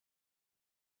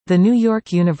The New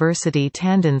York University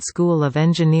Tandon School of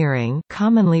Engineering,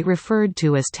 commonly referred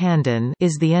to as Tandon,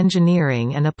 is the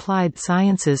engineering and applied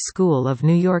sciences school of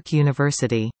New York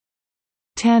University.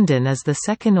 Tandon is the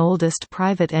second oldest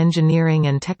private engineering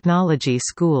and technology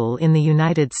school in the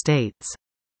United States.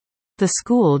 The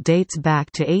school dates back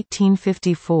to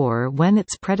 1854 when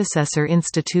its predecessor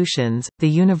institutions, the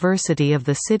University of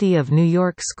the City of New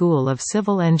York School of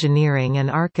Civil Engineering and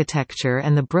Architecture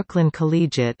and the Brooklyn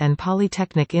Collegiate and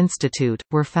Polytechnic Institute,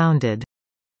 were founded.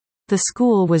 The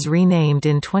school was renamed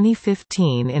in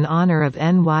 2015 in honor of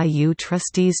NYU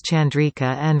trustees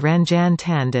Chandrika and Ranjan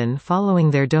Tandon following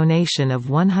their donation of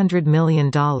 $100 million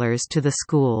to the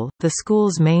school. The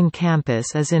school's main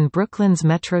campus is in Brooklyn's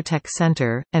Metrotech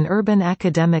Center, an urban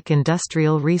academic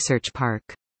industrial research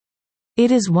park. It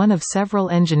is one of several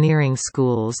engineering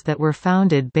schools that were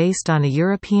founded based on a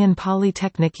European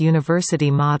Polytechnic university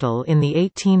model in the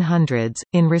 1800s,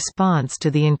 in response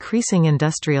to the increasing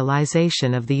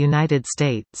industrialization of the United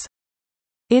States.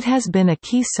 It has been a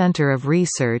key center of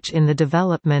research in the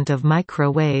development of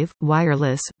microwave,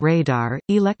 wireless, radar,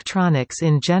 electronics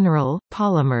in general,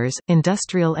 polymers,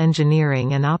 industrial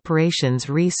engineering and operations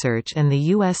research and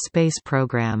the U.S. space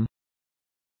program.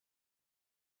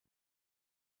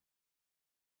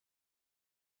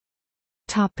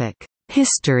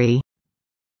 History.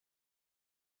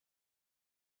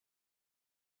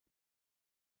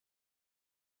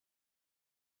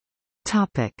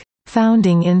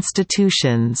 Founding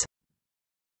institutions.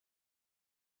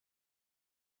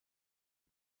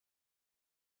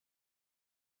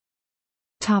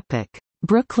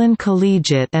 Brooklyn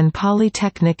Collegiate and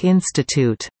Polytechnic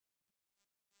Institute.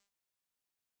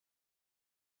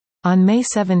 On May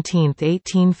 17,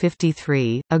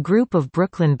 1853, a group of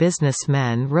Brooklyn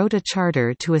businessmen wrote a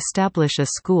charter to establish a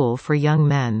school for young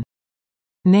men.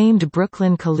 Named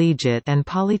Brooklyn Collegiate and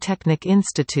Polytechnic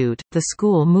Institute, the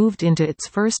school moved into its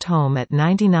first home at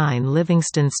 99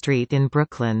 Livingston Street in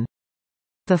Brooklyn.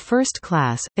 The first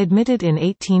class, admitted in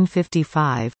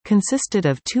 1855, consisted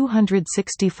of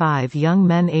 265 young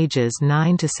men ages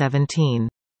 9 to 17.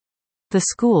 The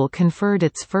school conferred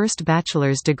its first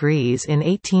bachelor's degrees in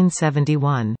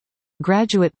 1871.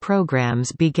 Graduate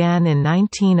programs began in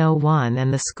 1901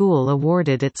 and the school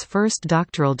awarded its first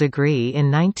doctoral degree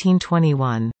in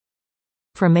 1921.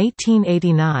 From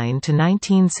 1889 to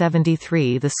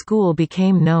 1973 the school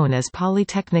became known as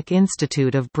Polytechnic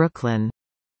Institute of Brooklyn.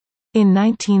 In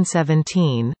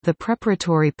 1917, the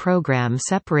preparatory program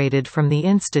separated from the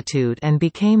institute and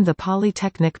became the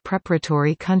Polytechnic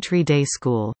Preparatory Country Day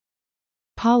School.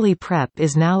 Poly Prep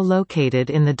is now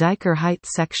located in the Dyker Heights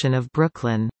section of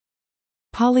Brooklyn.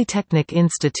 Polytechnic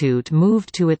Institute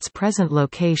moved to its present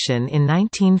location in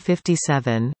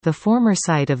 1957, the former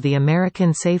site of the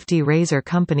American Safety Razor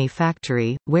Company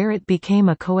factory, where it became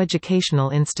a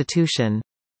coeducational institution.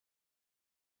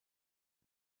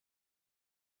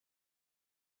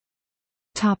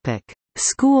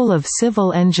 School of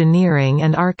Civil Engineering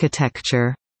and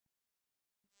Architecture.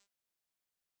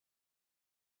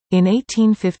 In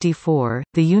 1854,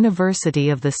 the University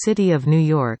of the City of New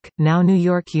York, now New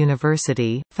York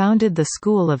University, founded the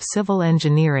School of Civil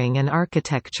Engineering and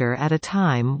Architecture at a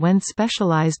time when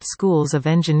specialized schools of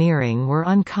engineering were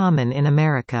uncommon in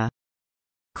America.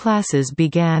 Classes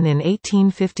began in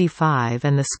 1855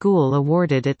 and the school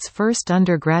awarded its first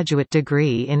undergraduate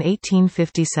degree in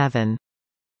 1857.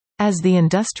 As the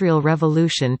Industrial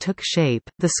Revolution took shape,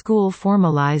 the school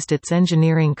formalized its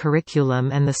engineering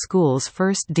curriculum and the school's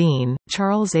first dean,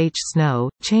 Charles H. Snow,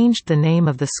 changed the name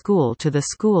of the school to the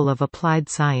School of Applied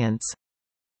Science.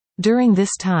 During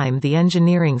this time the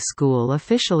engineering school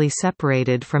officially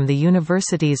separated from the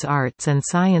university's arts and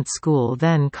science school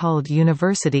then called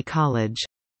University College.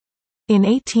 In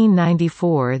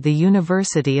 1894 the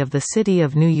University of the City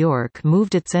of New York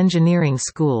moved its engineering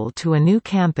school to a new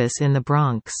campus in the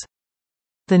Bronx.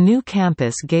 The new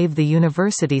campus gave the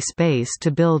university space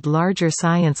to build larger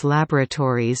science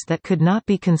laboratories that could not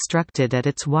be constructed at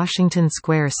its Washington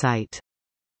Square site.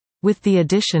 With the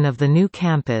addition of the new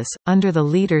campus, under the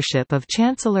leadership of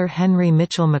Chancellor Henry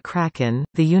Mitchell McCracken,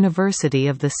 the University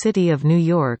of the City of New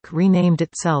York renamed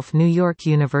itself New York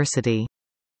University.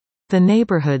 The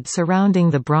neighborhood surrounding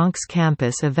the Bronx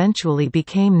campus eventually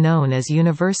became known as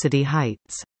University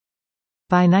Heights.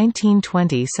 By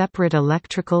 1920 separate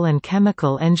electrical and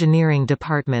chemical engineering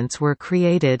departments were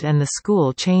created and the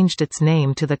school changed its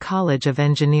name to the College of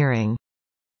Engineering.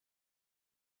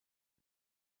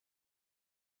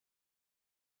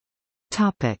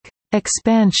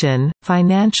 Expansion,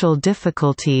 financial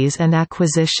difficulties and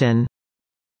acquisition.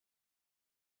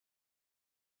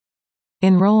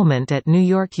 Enrollment at New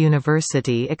York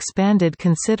University expanded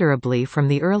considerably from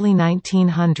the early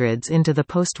 1900s into the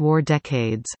post-war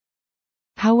decades.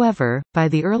 However, by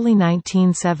the early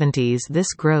 1970s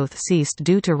this growth ceased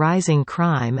due to rising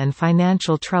crime and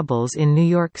financial troubles in New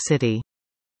York City.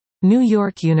 New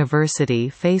York University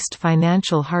faced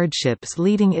financial hardships,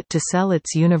 leading it to sell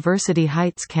its University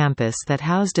Heights campus that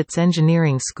housed its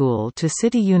engineering school to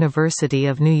City University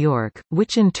of New York,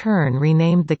 which in turn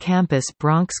renamed the campus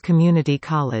Bronx Community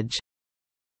College.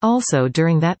 Also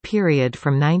during that period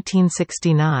from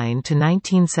 1969 to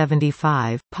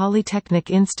 1975, Polytechnic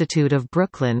Institute of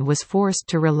Brooklyn was forced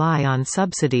to rely on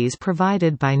subsidies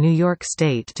provided by New York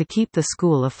State to keep the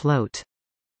school afloat.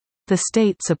 The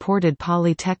state supported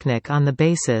Polytechnic on the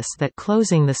basis that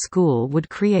closing the school would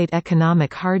create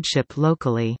economic hardship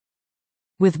locally.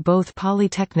 With both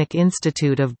Polytechnic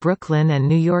Institute of Brooklyn and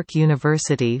New York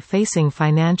University facing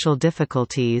financial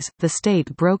difficulties, the state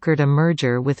brokered a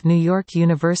merger with New York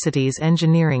University's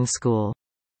engineering school.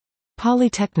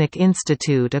 Polytechnic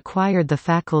Institute acquired the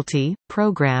faculty,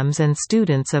 programs and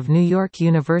students of New York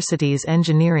University's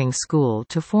engineering school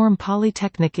to form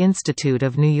Polytechnic Institute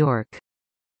of New York.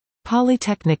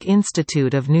 Polytechnic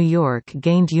Institute of New York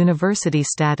gained university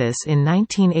status in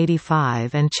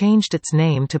 1985 and changed its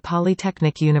name to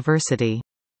Polytechnic University.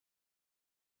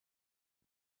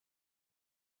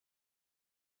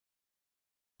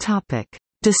 Topic: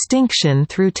 Distinction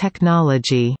through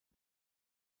technology.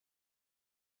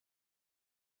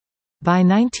 By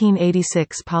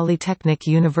 1986, Polytechnic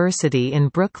University in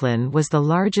Brooklyn was the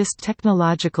largest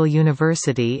technological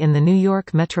university in the New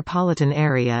York metropolitan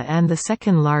area and the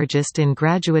second largest in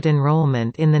graduate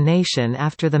enrollment in the nation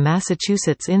after the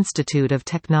Massachusetts Institute of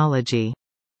Technology.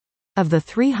 Of the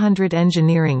 300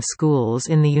 engineering schools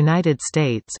in the United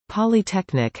States,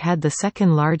 Polytechnic had the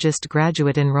second largest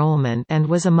graduate enrollment and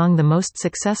was among the most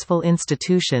successful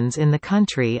institutions in the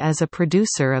country as a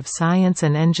producer of science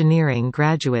and engineering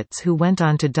graduates who went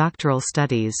on to doctoral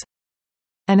studies.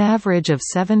 An average of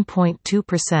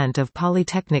 7.2% of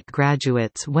Polytechnic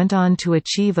graduates went on to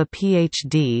achieve a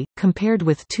Ph.D., compared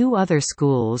with two other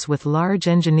schools with large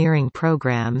engineering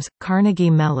programs, Carnegie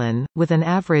Mellon, with an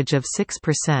average of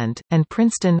 6%, and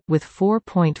Princeton, with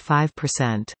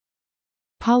 4.5%.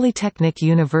 Polytechnic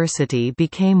University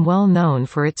became well known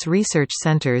for its research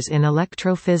centers in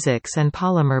electrophysics and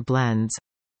polymer blends.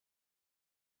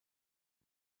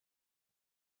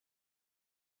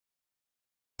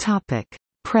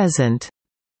 Present.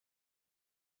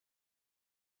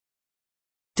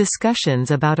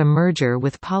 Discussions about a merger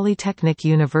with Polytechnic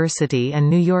University and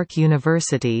New York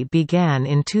University began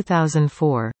in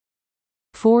 2004.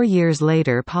 4 years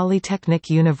later, Polytechnic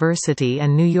University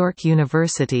and New York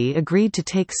University agreed to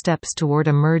take steps toward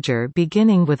a merger,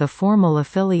 beginning with a formal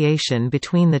affiliation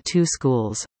between the two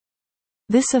schools.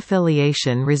 This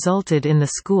affiliation resulted in the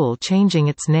school changing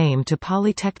its name to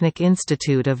Polytechnic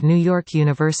Institute of New York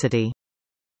University.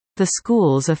 The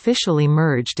schools officially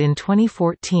merged in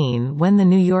 2014 when the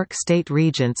New York State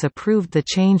Regents approved the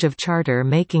change of charter,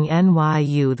 making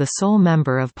NYU the sole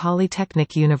member of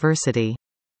Polytechnic University.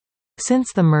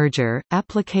 Since the merger,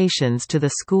 applications to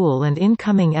the school and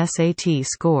incoming SAT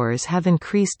scores have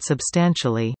increased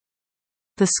substantially.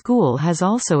 The school has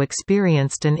also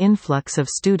experienced an influx of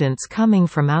students coming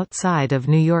from outside of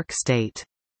New York State.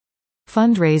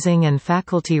 Fundraising and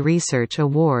faculty research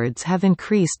awards have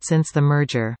increased since the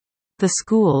merger. The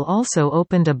school also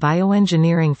opened a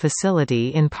bioengineering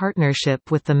facility in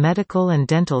partnership with the medical and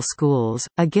dental schools.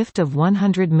 A gift of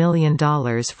 $100 million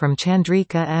from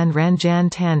Chandrika and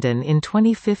Ranjan Tandon in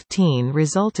 2015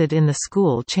 resulted in the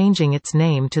school changing its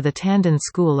name to the Tandon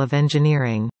School of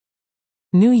Engineering.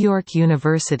 New York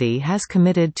University has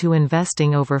committed to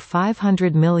investing over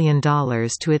 $500 million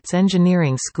to its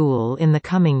engineering school in the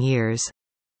coming years.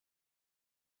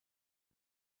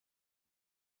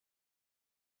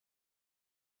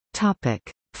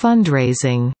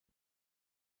 Fundraising.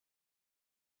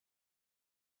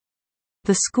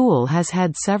 The school has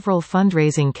had several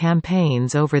fundraising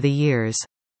campaigns over the years.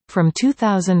 From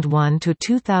 2001 to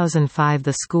 2005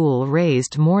 the school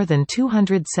raised more than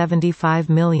 $275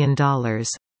 million.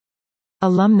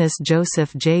 Alumnus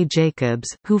Joseph J. Jacobs,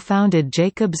 who founded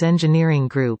Jacobs Engineering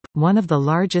Group, one of the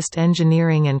largest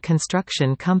engineering and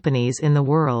construction companies in the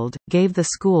world, gave the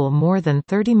school more than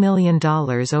 $30 million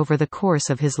over the course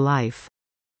of his life.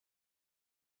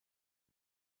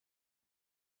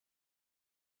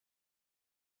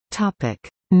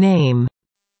 Name.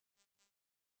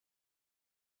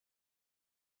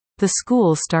 The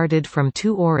school started from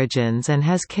two origins and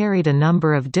has carried a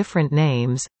number of different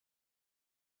names.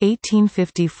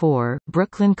 1854,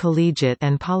 Brooklyn Collegiate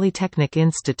and Polytechnic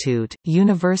Institute,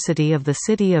 University of the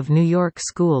City of New York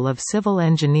School of Civil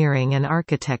Engineering and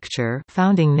Architecture,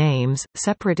 founding names,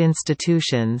 separate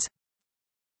institutions.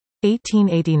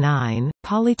 1889,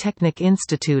 Polytechnic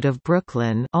Institute of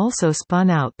Brooklyn, also spun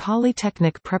out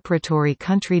Polytechnic Preparatory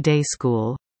Country Day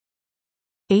School.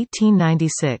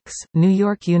 1896, New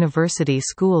York University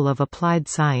School of Applied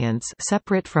Science,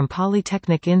 separate from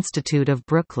Polytechnic Institute of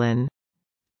Brooklyn.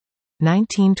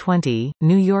 1920,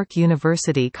 New York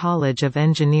University College of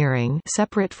Engineering,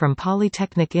 separate from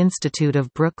Polytechnic Institute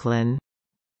of Brooklyn.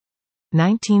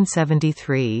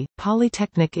 1973,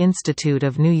 Polytechnic Institute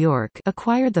of New York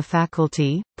acquired the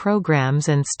faculty, programs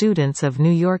and students of New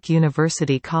York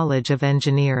University College of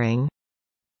Engineering.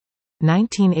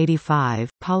 1985,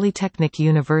 Polytechnic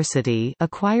University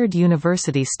acquired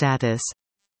university status.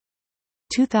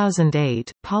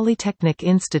 2008, Polytechnic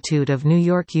Institute of New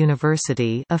York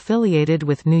University affiliated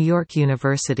with New York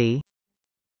University.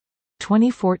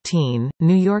 2014,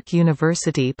 New York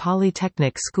University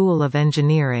Polytechnic School of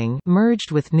Engineering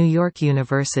merged with New York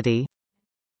University.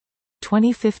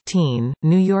 2015,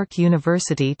 New York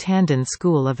University Tandon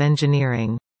School of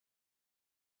Engineering.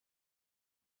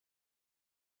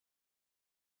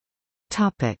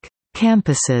 Topic: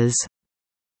 Campuses.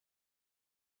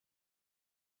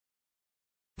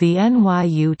 The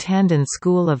NYU Tandon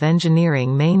School of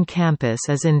Engineering main campus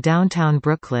is in downtown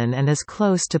Brooklyn and is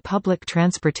close to public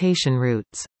transportation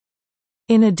routes.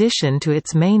 In addition to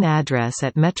its main address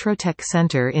at Metrotech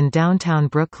Center in downtown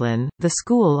Brooklyn, the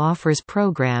school offers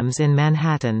programs in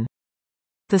Manhattan.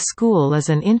 The school is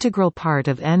an integral part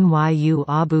of NYU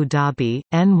Abu Dhabi,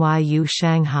 NYU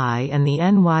Shanghai and the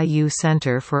NYU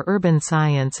Center for Urban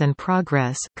Science and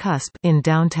Progress (CUSP) in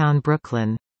downtown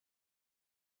Brooklyn.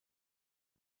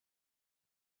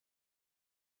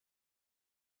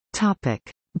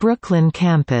 Brooklyn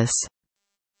campus.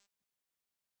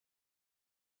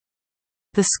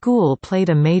 The school played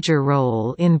a major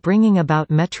role in bringing about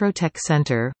Metrotech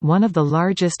Center, one of the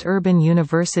largest urban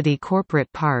university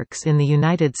corporate parks in the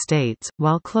United States,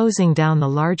 while closing down the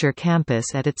larger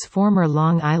campus at its former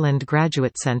Long Island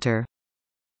Graduate Center.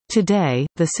 Today,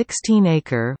 the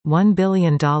 16-acre, $1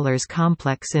 billion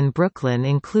complex in Brooklyn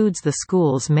includes the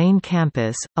school's main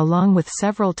campus, along with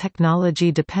several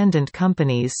technology-dependent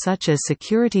companies such as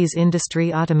Securities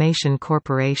Industry Automation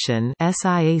Corporation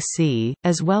 (SIAC),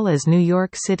 as well as New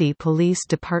York City Police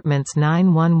Department's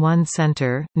 911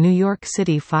 Center, New York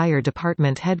City Fire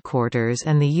Department headquarters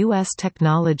and the U.S.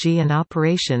 Technology and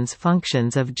Operations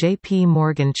functions of J.P.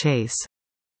 Morgan Chase.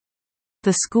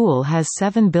 The school has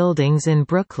 7 buildings in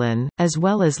Brooklyn, as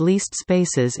well as leased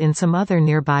spaces in some other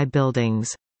nearby buildings.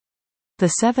 The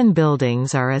 7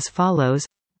 buildings are as follows: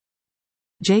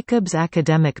 Jacobs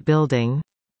Academic Building,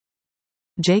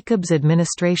 Jacobs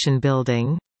Administration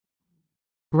Building,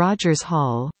 Rogers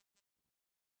Hall,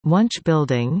 Wunsch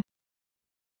Building,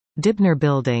 Dibner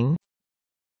Building,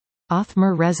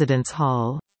 Othmer Residence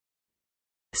Hall,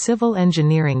 Civil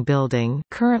Engineering Building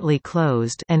currently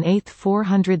closed, an 8th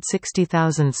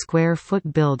 460,000 square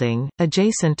foot building,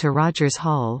 adjacent to Rogers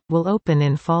Hall, will open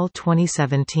in fall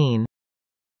 2017.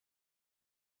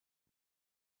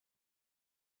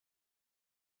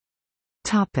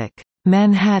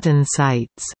 Manhattan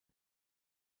sites.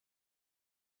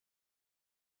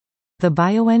 The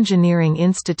Bioengineering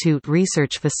Institute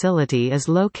Research Facility is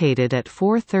located at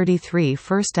 433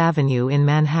 First Avenue in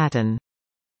Manhattan.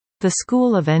 The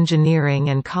School of Engineering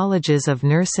and Colleges of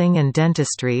Nursing and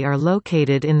Dentistry are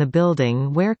located in the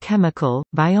building where chemical,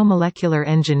 biomolecular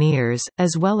engineers,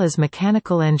 as well as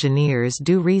mechanical engineers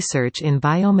do research in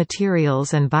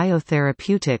biomaterials and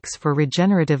biotherapeutics for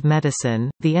regenerative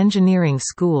medicine. The engineering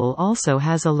school also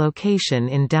has a location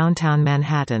in downtown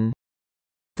Manhattan.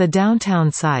 The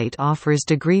downtown site offers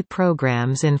degree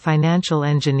programs in financial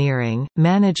engineering,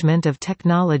 management of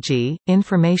technology,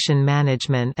 information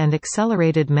management and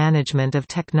accelerated management of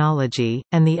technology,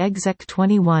 and the Exec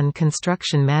 21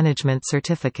 construction management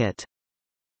certificate.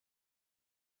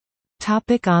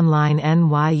 Online.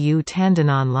 NYU Tandon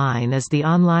Online is the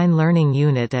online learning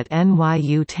unit at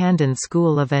NYU Tandon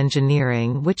School of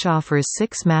Engineering, which offers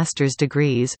 6 master's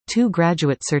degrees, 2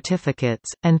 graduate certificates,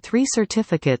 and 3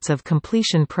 certificates of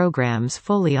completion programs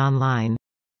fully online.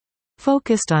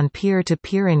 Focused on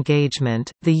peer-to-peer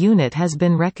engagement, the unit has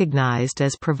been recognized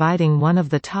as providing one of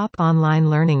the top online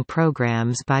learning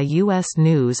programs by U.S.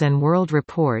 News & World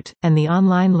Report, and the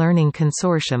Online Learning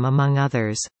Consortium among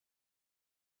others.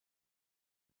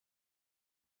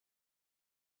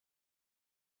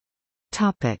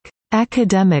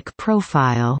 Academic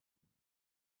profile.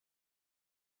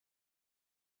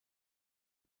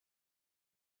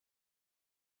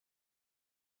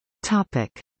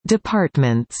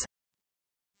 Departments.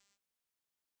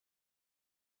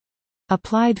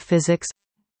 Applied Physics,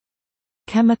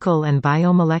 Chemical and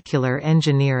Biomolecular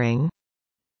Engineering,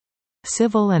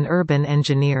 Civil and Urban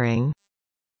Engineering,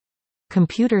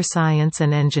 Computer Science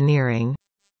and Engineering,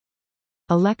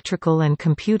 Electrical and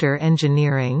Computer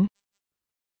Engineering,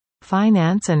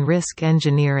 Finance and Risk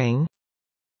Engineering,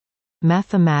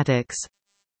 Mathematics,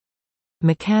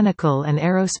 Mechanical and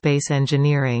Aerospace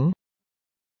Engineering,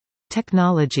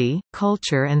 Technology,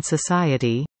 Culture and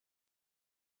Society,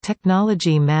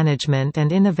 Technology Management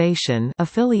and Innovation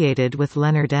affiliated with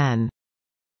Leonard N.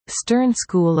 Stern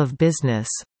School of Business.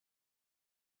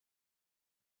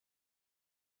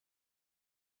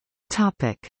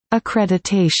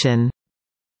 Accreditation.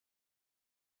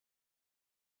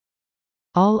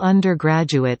 All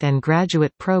undergraduate and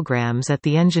graduate programs at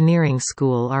the engineering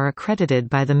school are accredited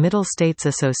by the Middle States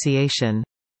Association.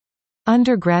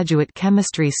 Undergraduate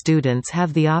chemistry students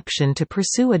have the option to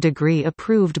pursue a degree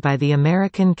approved by the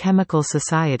American Chemical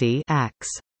Society (ACS).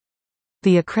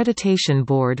 The Accreditation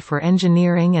Board for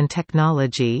Engineering and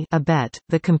Technology (ABET),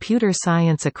 the Computer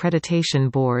Science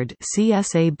Accreditation Board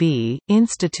 (CSAB),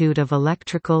 Institute of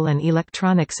Electrical and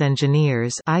Electronics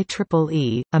Engineers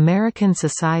 (IEEE), American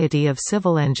Society of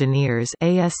Civil Engineers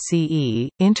 (ASCE),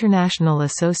 International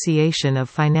Association of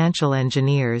Financial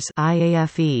Engineers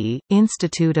 (IAFE),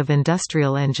 Institute of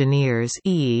Industrial Engineers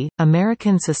EE,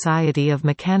 American Society of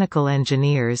Mechanical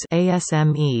Engineers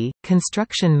 (ASME),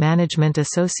 Construction Management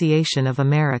Association of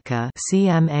America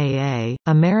 (CMAA),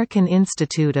 American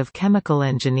Institute of Chemical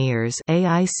Engineers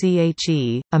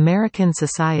 (AICHE), American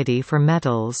Society for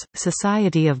Metals,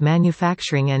 Society of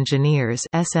Manufacturing Engineers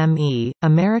 (SME),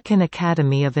 American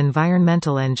Academy of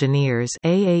Environmental Engineers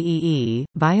 (AAEE),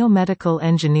 Biomedical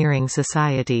Engineering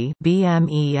Society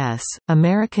 (BMES),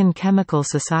 American Chemical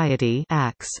Society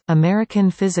 (ACS),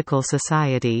 American Physical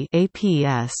Society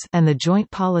 (APS), and the Joint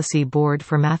Policy Board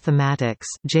for Mathematics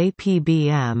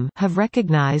 (JPBM) have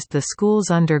recognized the school's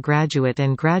undergraduate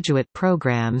and graduate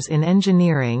programs in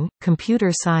engineering, computer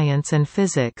science and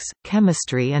physics,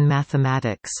 chemistry and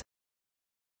mathematics.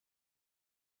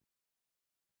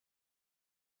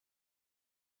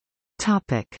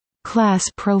 Topic: Class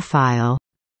profile.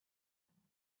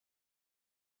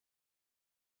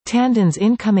 Tandon's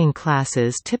incoming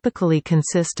classes typically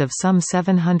consist of some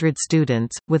 700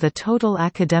 students, with a total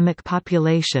academic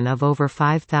population of over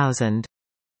 5,000.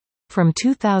 From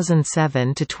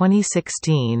 2007 to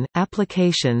 2016,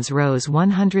 applications rose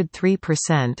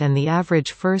 103% and the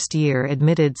average first-year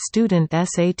admitted student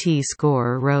SAT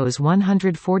score rose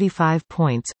 145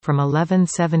 points, from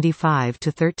 1175 to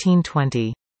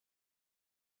 1320.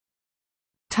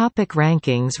 Topic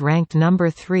rankings. Ranked number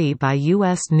 3 by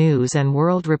U.S. News &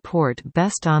 World Report.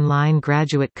 Best Online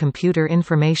Graduate Computer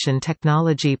Information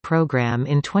Technology Program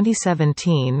in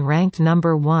 2017. Ranked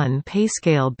number 1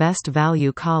 PayScale. Best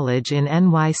Value College in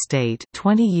NY State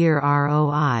 20-year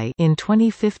ROI in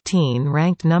 2015.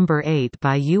 Ranked number 8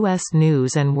 by U.S.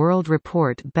 News & World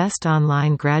Report. Best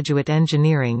Online Graduate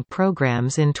Engineering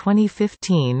Programs in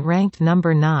 2015. Ranked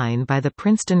number 9 by the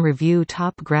Princeton Review.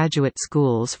 Top Graduate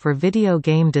Schools for Video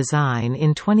Game Design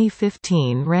in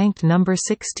 2015. Ranked number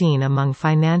 16 among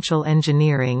financial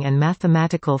engineering and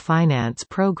mathematical finance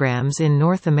programs in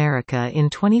North America in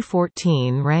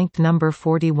 2014. Ranked number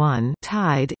 41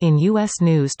 tied in U.S.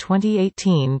 News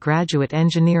 2018 graduate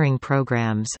engineering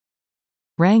programs.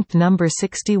 Ranked number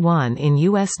 61 in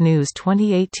U.S. News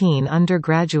 2018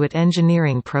 undergraduate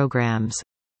engineering programs.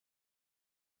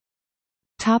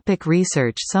 Topic: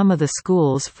 research. Some of the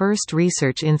school's first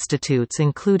research institutes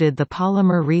included the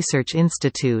Polymer Research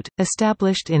Institute,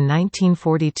 established in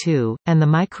 1942, and the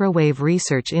Microwave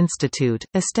Research Institute,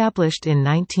 established in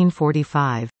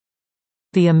 1945.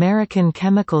 The American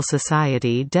Chemical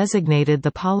Society designated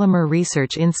the Polymer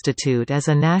Research Institute as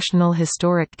a National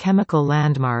Historic Chemical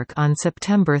Landmark on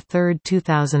September 3,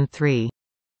 2003.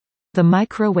 The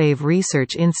Microwave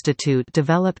Research Institute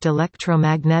developed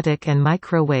electromagnetic and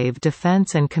microwave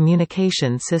defense and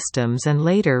communication systems and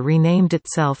later renamed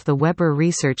itself the Weber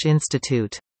Research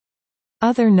Institute.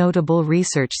 Other notable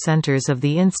research centers of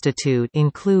the institute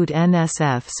include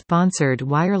NSF-sponsored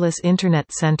Wireless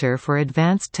Internet Center for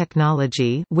Advanced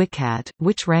Technology (WICAT),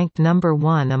 which ranked number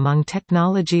 1 among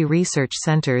technology research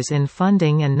centers in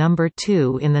funding and number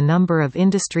 2 in the number of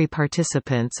industry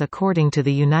participants according to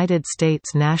the United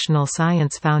States National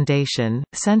Science Foundation,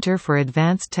 Center for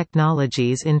Advanced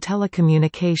Technologies in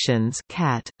Telecommunications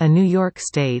 (CAT), a New York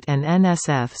State and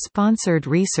NSF-sponsored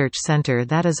research center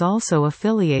that is also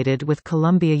affiliated with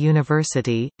Columbia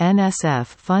University.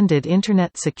 NSF-funded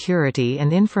Internet Security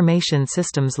and Information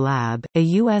Systems Lab, a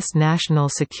U.S. National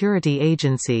Security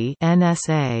Agency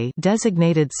 (NSA)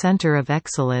 designated Center of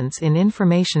Excellence in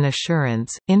Information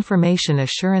Assurance, Information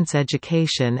Assurance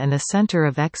Education, and a Center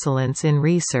of Excellence in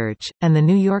Research, and the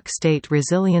New York State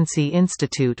Resiliency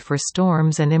Institute for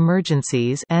Storms and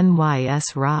Emergencies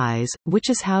 (NYS-RISE), which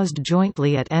is housed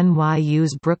jointly at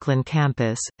NYU's Brooklyn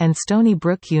campus, and Stony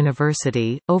Brook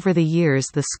University. Over the years,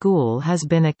 the school has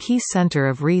been a key center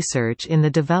of research in the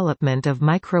development of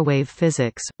microwave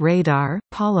physics, radar,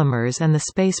 polymers, and the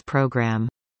space program.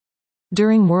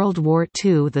 During World War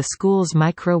II, the school's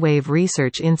Microwave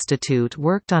Research Institute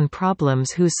worked on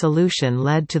problems whose solution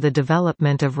led to the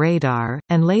development of radar,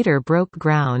 and later broke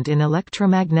ground in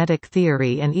electromagnetic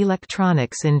theory and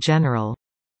electronics in general.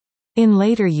 In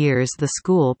later years, the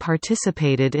school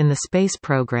participated in the space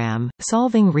program,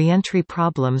 solving re-entry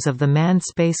problems of the manned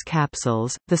space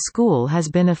capsules. The school has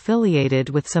been affiliated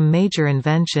with some major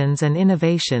inventions and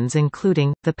innovations,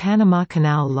 including the Panama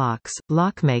Canal locks,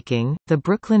 lockmaking, the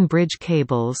Brooklyn Bridge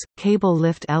cables, cable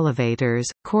lift elevators,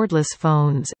 cordless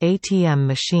phones, ATM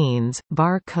machines,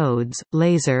 bar codes,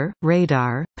 laser,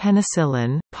 radar,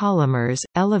 penicillin, polymers,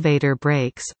 elevator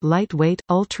brakes, lightweight,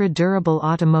 ultra-durable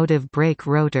automotive brake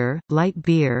rotor, light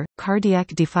beer, cardiac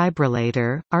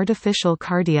defibrillator, artificial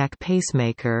cardiac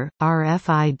pacemaker,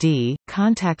 RFID,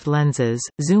 contact lenses,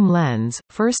 zoom lens,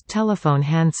 first telephone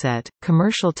handset,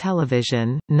 commercial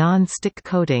television, non-stick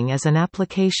coating as an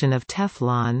application of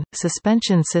Teflon,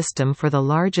 suspension system for the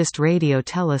largest radio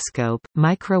telescope,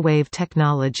 microwave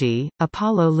technology,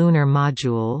 Apollo lunar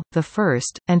module, the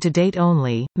first, and to date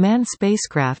only, manned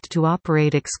spacecraft to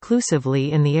operate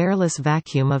exclusively in the airless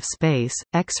vacuum of space,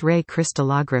 X-ray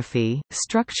crystallography,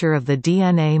 structure of the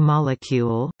DNA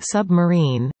molecule,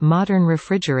 submarine, modern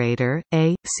refrigerator,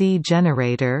 AC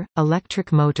generator,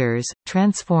 electric motors,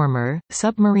 transformer,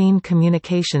 submarine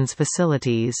communications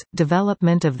facilities,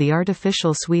 development of the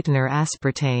artificial sweetener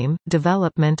aspartame,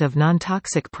 development of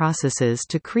non-toxic processes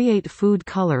to create food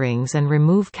colorings and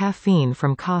remove caffeine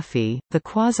from coffee, the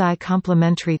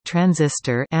quasi-complementary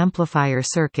transistor amplifier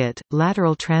circuit,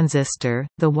 lateral transistor,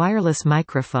 the wireless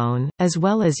microphone, as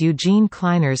well as Eugene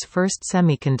Kleiner's first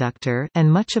semiconductor,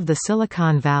 and much of the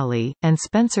Silicon Valley, and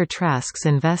Spencer Trask's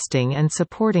investing and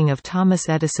supporting of Thomas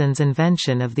Edison's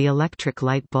invention of the electric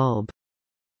light bulb.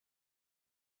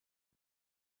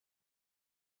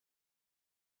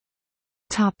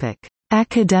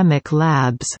 Academic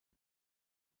labs.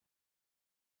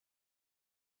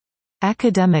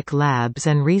 Academic labs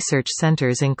and research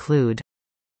centers include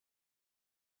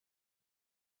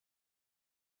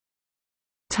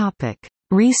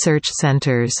Research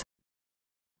centers.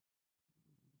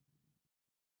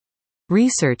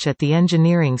 Research at the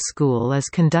engineering school is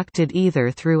conducted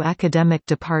either through academic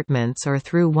departments or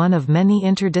through one of many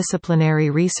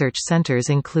interdisciplinary research centers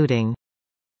including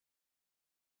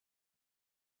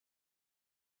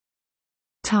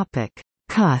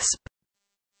CUSP.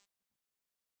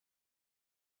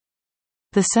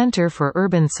 The Center for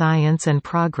Urban Science and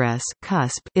Progress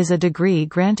 (CUSP) is a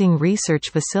degree-granting research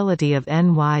facility of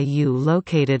NYU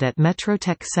located at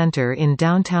Metrotech Center in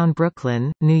downtown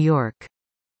Brooklyn, New York.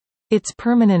 Its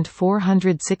permanent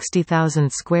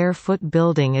 460,000 square foot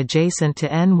building adjacent to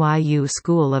NYU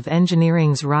School of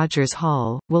Engineering's Rogers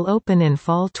Hall, will open in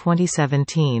fall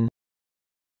 2017.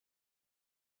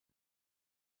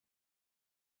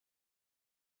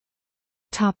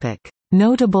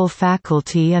 Notable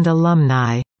faculty and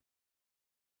alumni.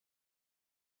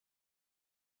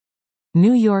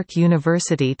 New York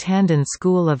University Tandon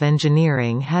School of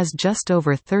Engineering has just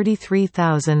over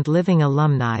 33,000 living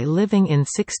alumni living in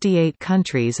 68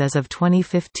 countries as of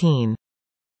 2015.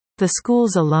 The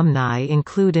school's alumni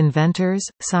include inventors,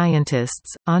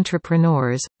 scientists,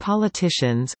 entrepreneurs,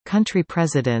 politicians, country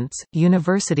presidents,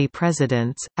 university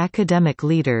presidents, academic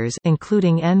leaders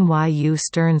including NYU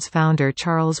Stern's founder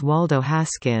Charles Waldo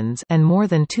Haskins, and more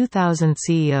than 2,000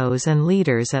 CEOs and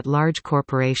leaders at large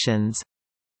corporations.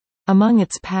 Among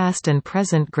its past and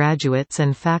present graduates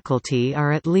and faculty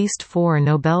are at least 4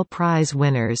 Nobel Prize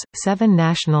winners, 7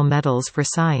 National Medals for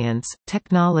Science,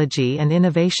 Technology and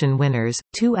Innovation winners,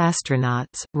 2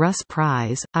 astronauts, Russ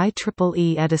Prize,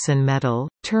 IEEE Edison Medal,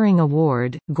 Turing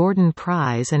Award, Gordon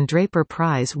Prize and Draper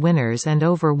Prize winners, and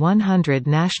over 100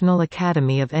 National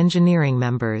Academy of Engineering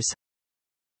members.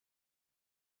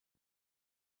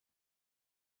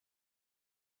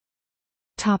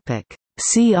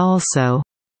 See also: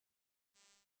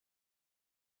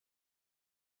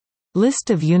 List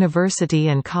of university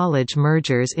and college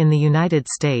mergers in the United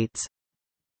States,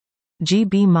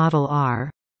 GB Model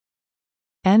R.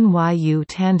 NYU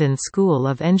Tandon School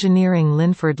of Engineering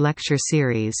Linford Lecture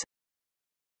Series